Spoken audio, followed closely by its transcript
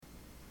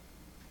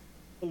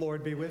The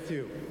Lord be with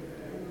you.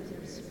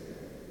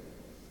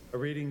 A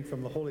reading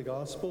from the Holy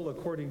Gospel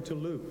according to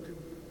Luke.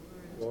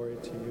 Glory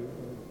to you.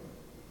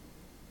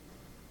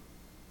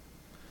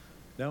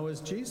 Now,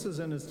 as Jesus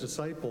and his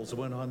disciples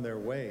went on their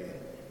way,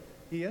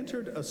 he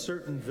entered a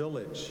certain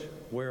village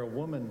where a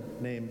woman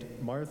named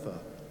Martha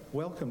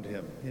welcomed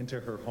him into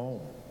her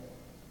home.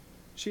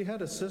 She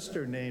had a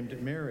sister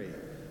named Mary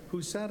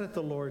who sat at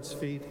the Lord's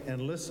feet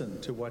and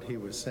listened to what he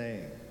was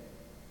saying.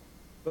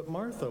 But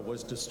Martha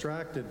was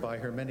distracted by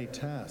her many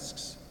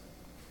tasks.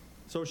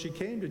 So she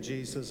came to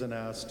Jesus and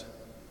asked,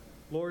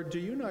 "Lord, do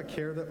you not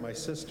care that my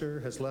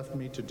sister has left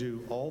me to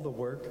do all the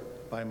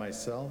work by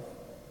myself?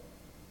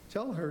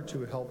 Tell her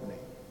to help me."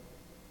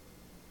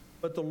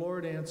 But the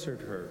Lord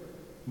answered her,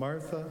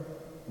 "Martha,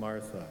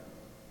 Martha,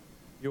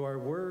 you are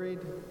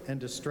worried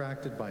and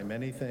distracted by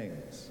many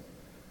things.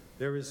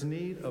 There is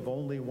need of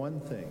only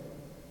one thing.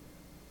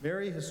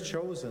 Mary has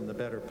chosen the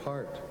better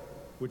part,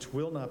 which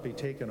will not be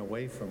taken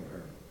away from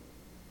her."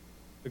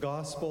 The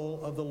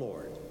Gospel of the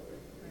Lord.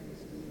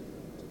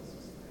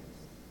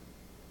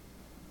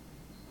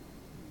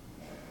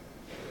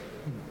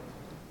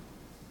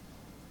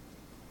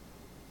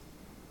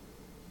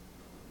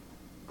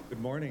 Good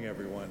morning,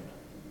 everyone.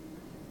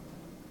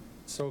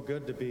 So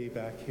good to be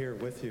back here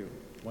with you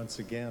once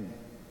again.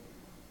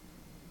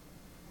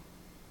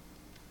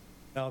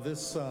 Now,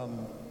 this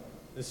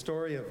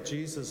story of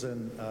Jesus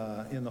in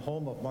the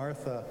home of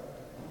Martha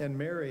and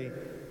Mary,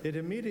 it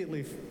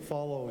immediately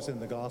follows in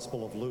the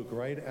Gospel of Luke,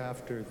 right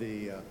after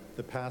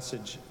the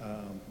passage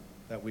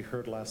that we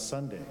heard last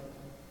Sunday.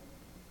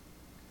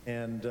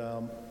 And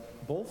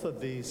both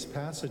of these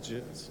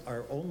passages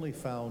are only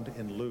found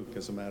in Luke,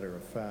 as a matter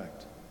of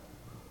fact.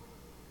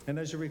 And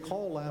as you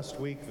recall last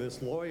week,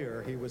 this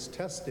lawyer, he was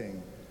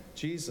testing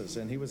Jesus,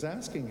 and he was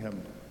asking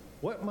him,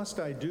 "What must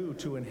I do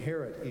to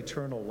inherit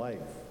eternal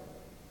life?"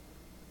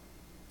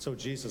 So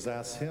Jesus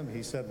asked him,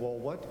 he said, "Well,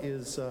 what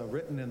is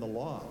written in the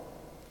law?"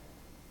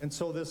 And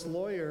so this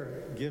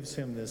lawyer gives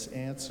him this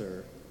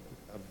answer,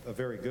 a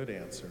very good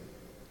answer.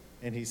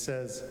 And he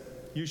says,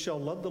 "You shall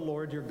love the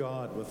Lord your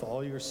God with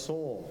all your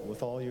soul,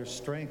 with all your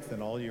strength,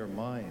 and all your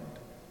mind,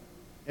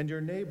 and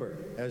your neighbor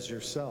as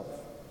yourself."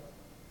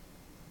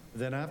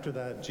 Then after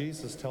that,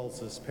 Jesus tells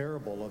this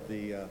parable of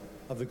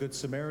the Good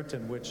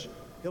Samaritan, which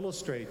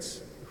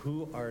illustrates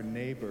who our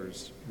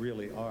neighbors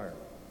really are.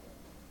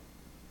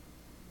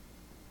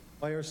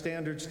 By our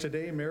standards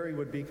today, Mary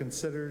would be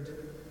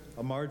considered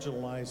a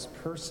marginalized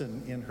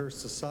person in her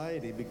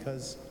society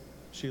because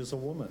she is a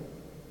woman.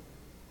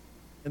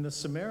 And the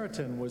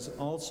Samaritan was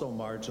also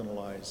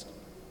marginalized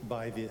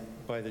by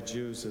the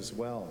Jews as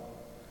well,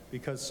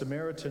 because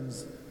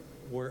Samaritans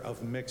were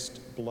of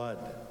mixed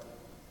blood,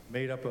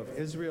 made up of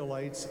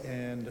Israelites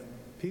and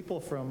people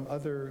from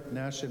other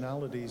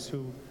nationalities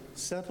who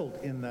settled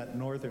in that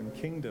northern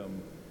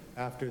kingdom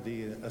after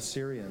the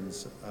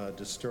Assyrians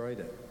destroyed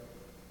it.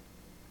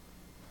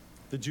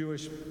 The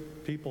Jewish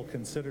people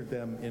considered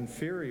them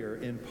inferior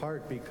in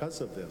part because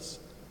of this,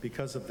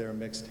 because of their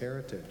mixed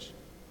heritage.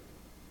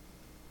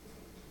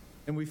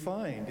 And we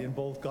find in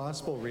both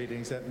gospel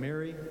readings that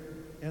Mary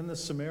and the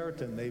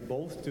Samaritan, they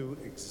both do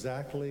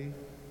exactly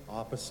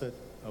opposite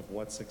of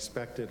what's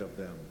expected of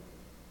them.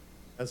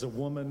 As a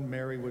woman,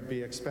 Mary would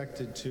be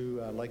expected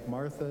to, like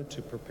Martha,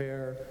 to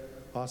prepare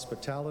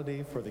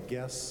hospitality for the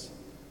guests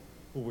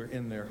who were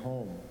in their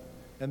home.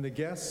 And the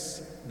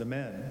guests, the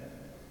men,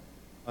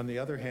 on the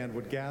other hand,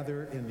 would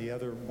gather in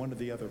one of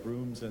the other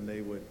rooms, and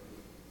they would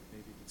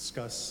maybe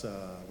discuss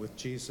with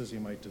Jesus. He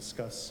might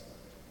discuss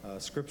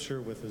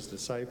scripture with his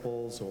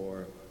disciples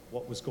or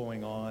what was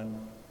going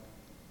on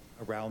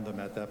around them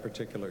at that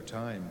particular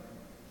time.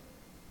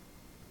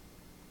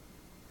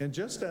 And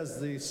just as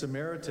the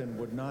Samaritan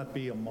would not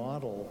be a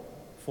model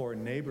for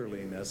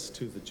neighborliness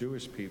to the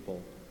Jewish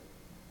people,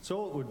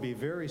 so it would be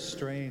very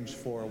strange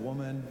for a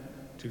woman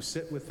to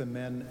sit with the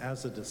men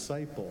as a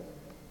disciple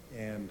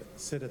and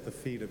sit at the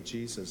feet of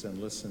Jesus and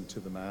listen to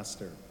the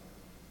Master.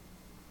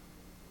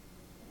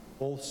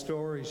 Both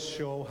stories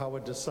show how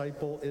a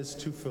disciple is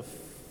to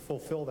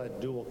fulfill that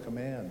dual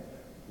command,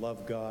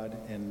 love God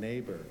and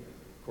neighbor.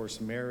 Of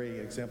course, Mary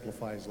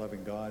exemplifies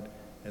loving God,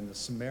 and the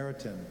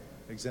Samaritan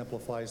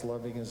exemplifies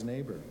loving his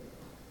neighbor.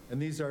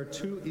 And these are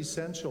two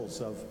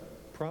essentials of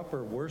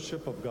proper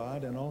worship of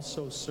God and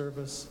also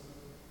service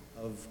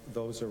of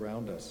those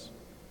around us.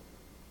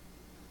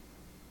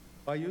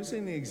 By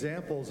using the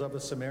examples of a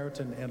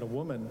Samaritan and a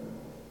woman,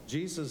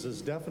 Jesus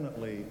is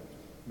definitely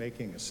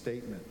making a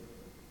statement.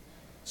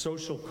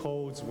 Social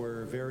codes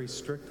were very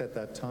strict at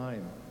that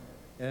time.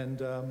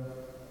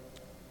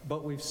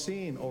 But we've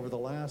seen over the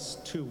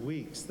last 2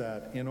 weeks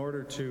that in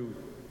order to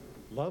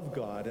love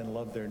God and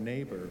love their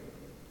neighbor,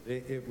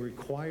 it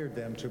required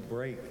them to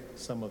break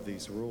some of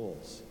these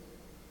rules.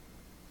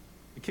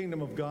 The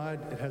kingdom of God,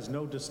 it has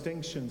no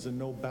distinctions and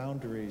no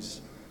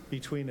boundaries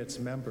between its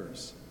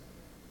members.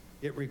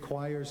 It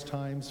requires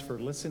times for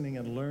listening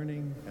and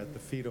learning at the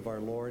feet of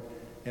our Lord,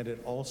 and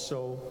it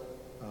also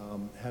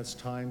has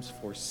times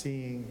for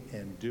seeing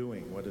and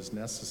doing what is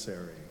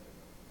necessary.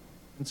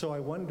 And so I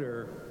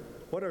wonder,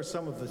 what are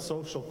some of the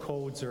social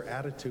codes or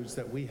attitudes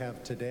that we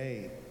have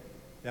today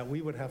that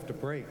we would have to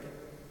break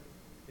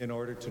in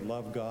order to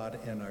love God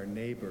and our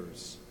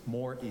neighbors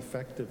more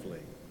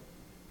effectively?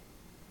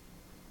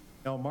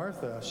 Now,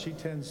 Martha, she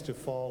tends to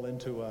fall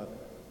into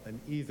an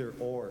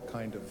either-or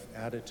kind of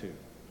attitude.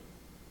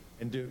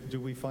 And do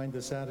we find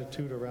this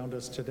attitude around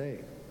us today?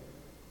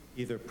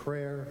 Either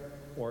prayer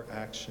or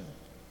action.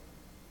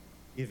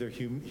 Either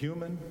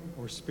human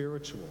or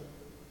spiritual.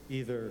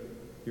 Either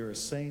you're a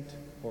saint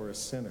or a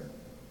sinner.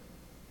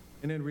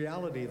 And in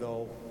reality,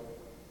 though,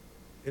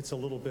 it's a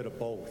little bit of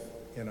both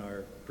in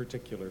our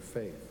particular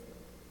faith,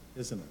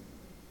 isn't it?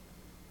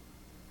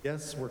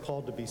 Yes, we're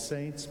called to be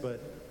saints,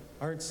 but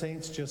aren't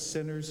saints just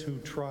sinners who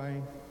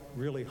try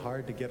really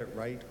hard to get it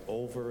right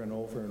over and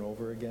over and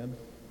over again?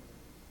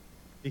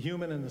 The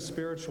human and the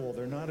spiritual,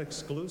 they're not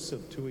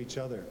exclusive to each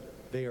other.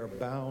 They are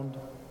bound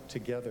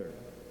together.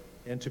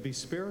 And to be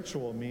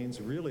spiritual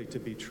means really to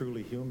be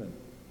truly human.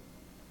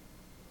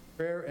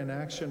 Prayer and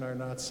action are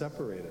not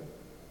separated.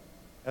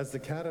 As the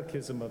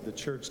Catechism of the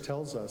Church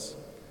tells us,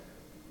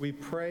 we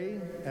pray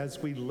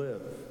as we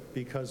live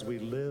because we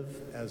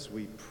live as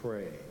we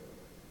pray.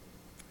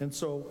 And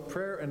so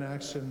prayer and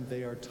action,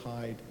 they are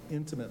tied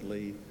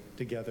intimately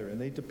together,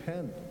 and they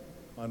depend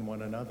on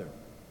one another.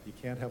 You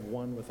can't have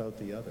one without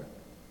the other.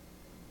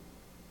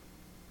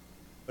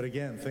 But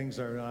again, things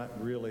are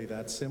not really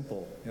that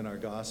simple in our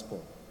gospel.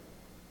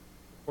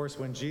 Of course,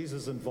 when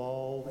Jesus is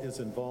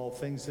involved,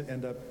 things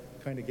end up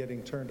kind of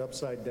getting turned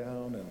upside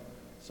down and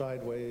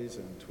sideways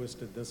and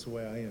twisted this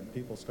way, and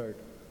people start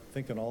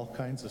thinking all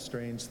kinds of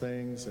strange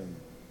things, and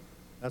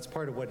that's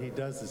part of what he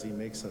does, is he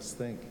makes us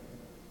think.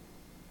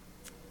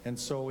 And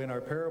so in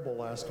our parable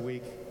last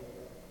week,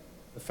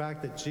 the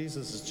fact that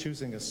Jesus is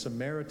choosing a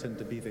Samaritan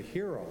to be the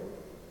hero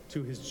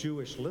to his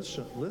Jewish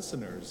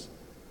listeners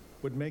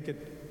would make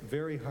it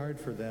very hard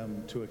for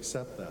them to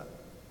accept that.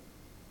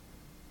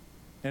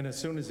 And as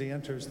soon as he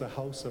enters the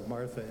house of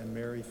Martha and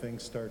Mary,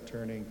 things start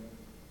turning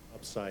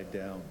upside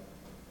down.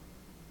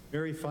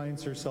 Mary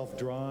finds herself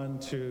drawn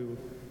to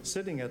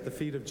sitting at the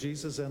feet of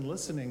Jesus and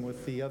listening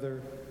with the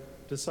other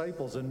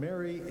disciples. And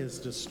Mary is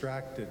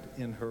distracted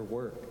in her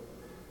work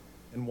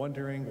and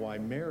wondering why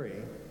Mary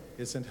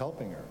isn't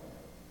helping her.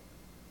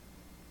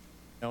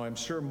 Now, I'm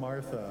sure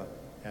Martha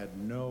had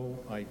no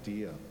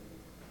idea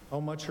how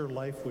much her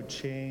life would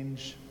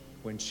change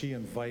when she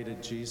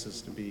invited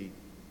Jesus to be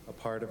a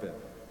part of it.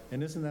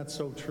 And isn't that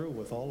so true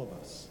with all of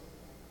us?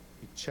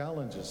 He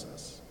challenges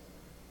us,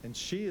 and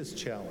she is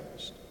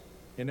challenged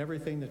in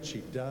everything that she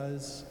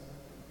does,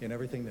 in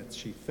everything that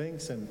she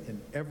thinks, and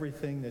in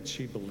everything that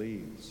she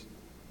believes.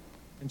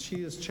 And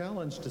she is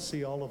challenged to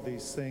see all of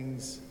these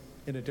things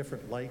in a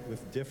different light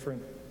with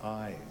different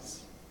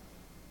eyes.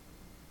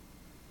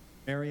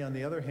 Mary, on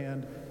the other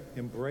hand,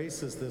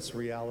 embraces this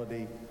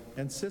reality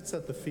and sits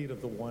at the feet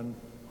of the one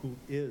who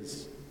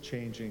is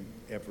changing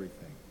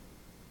everything,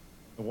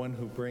 the one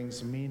who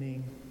brings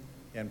meaning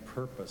and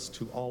purpose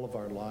to all of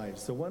our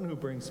lives, the one who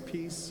brings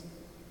peace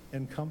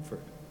and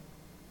comfort.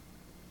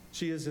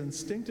 She is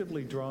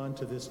instinctively drawn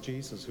to this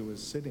Jesus who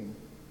is sitting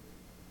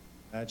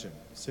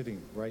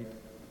right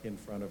in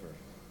front of her.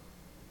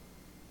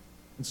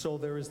 And so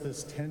there is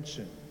this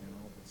tension,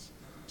 this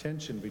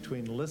tension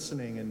between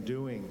listening and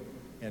doing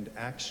and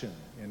action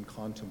and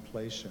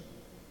contemplation.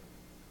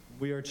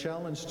 We are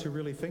challenged to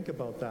really think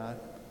about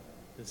that,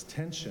 this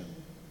tension,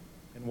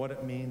 and what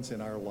it means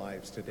in our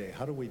lives today.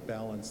 How do we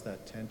balance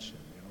that tension,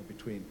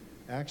 between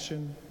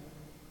action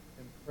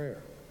and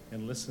prayer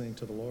and listening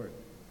to the Lord?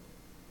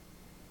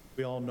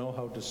 We all know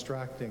how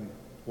distracting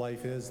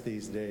life is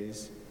these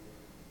days.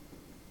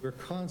 We're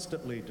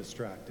constantly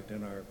distracted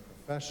in our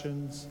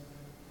professions,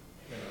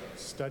 in our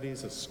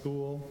studies at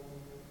school,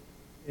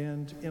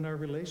 and in our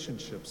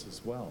relationships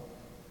as well.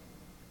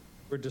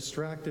 We're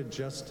distracted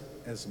just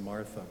as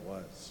Martha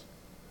was.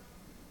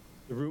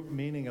 The root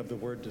meaning of the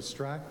word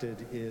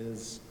distracted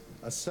is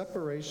a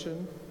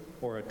separation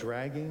or a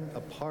dragging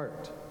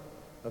apart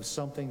of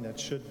something that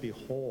should be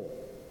whole.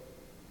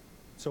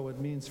 So it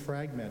means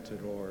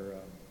fragmented or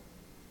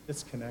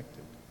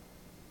disconnected,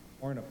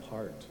 torn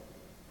apart.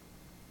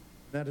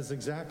 That is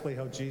exactly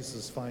how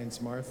Jesus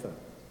finds Martha,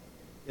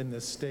 in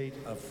this state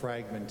of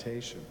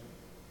fragmentation,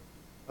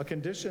 a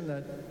condition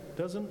that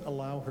doesn't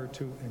allow her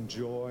to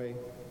enjoy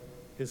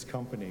his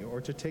company or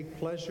to take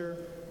pleasure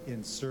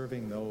in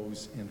serving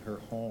those in her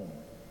home.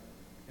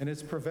 And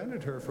it's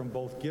prevented her from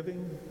both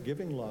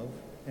giving love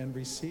and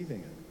receiving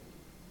it.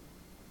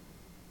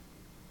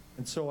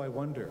 And so I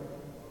wonder,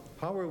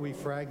 how are we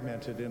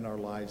fragmented in our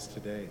lives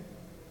today?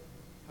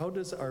 How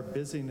does our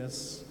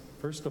busyness,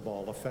 first of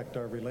all, affect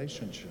our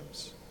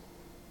relationships?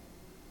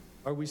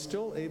 Are we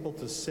still able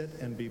to sit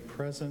and be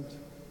present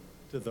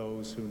to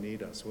those who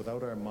need us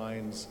without our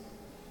minds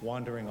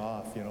wandering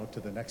off, to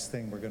the next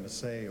thing we're going to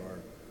say or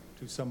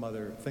to some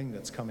other thing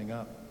that's coming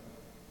up?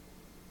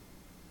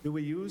 Do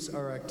we use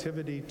our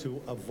activity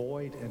to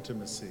avoid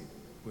intimacy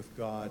with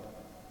God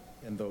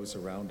and those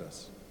around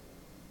us?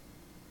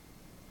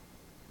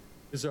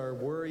 Is our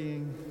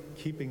worrying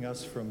keeping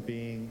us from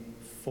being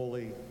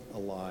fully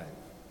alive?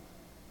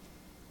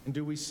 And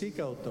do we seek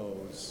out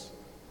those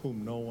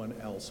whom no one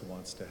else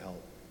wants to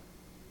help?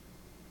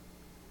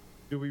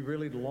 Do we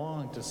really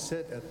long to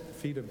sit at the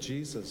feet of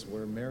Jesus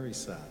where Mary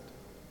sat?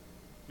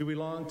 Do we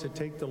long to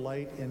take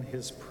delight in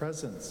his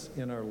presence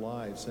in our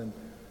lives? And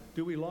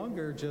do we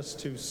longer just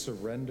to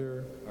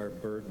surrender our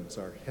burdens,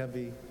 our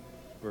heavy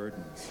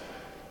burdens,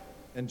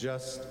 and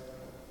just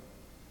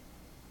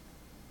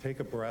take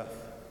a breath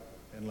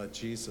and let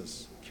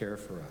Jesus care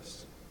for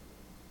us?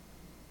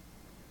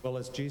 Well,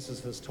 as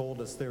Jesus has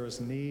told us, there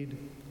is need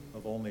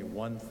of only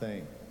one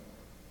thing.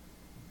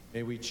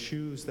 May we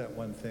choose that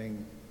one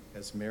thing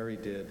as Mary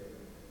did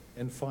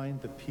and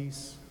find the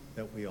peace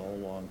that we all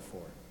long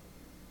for.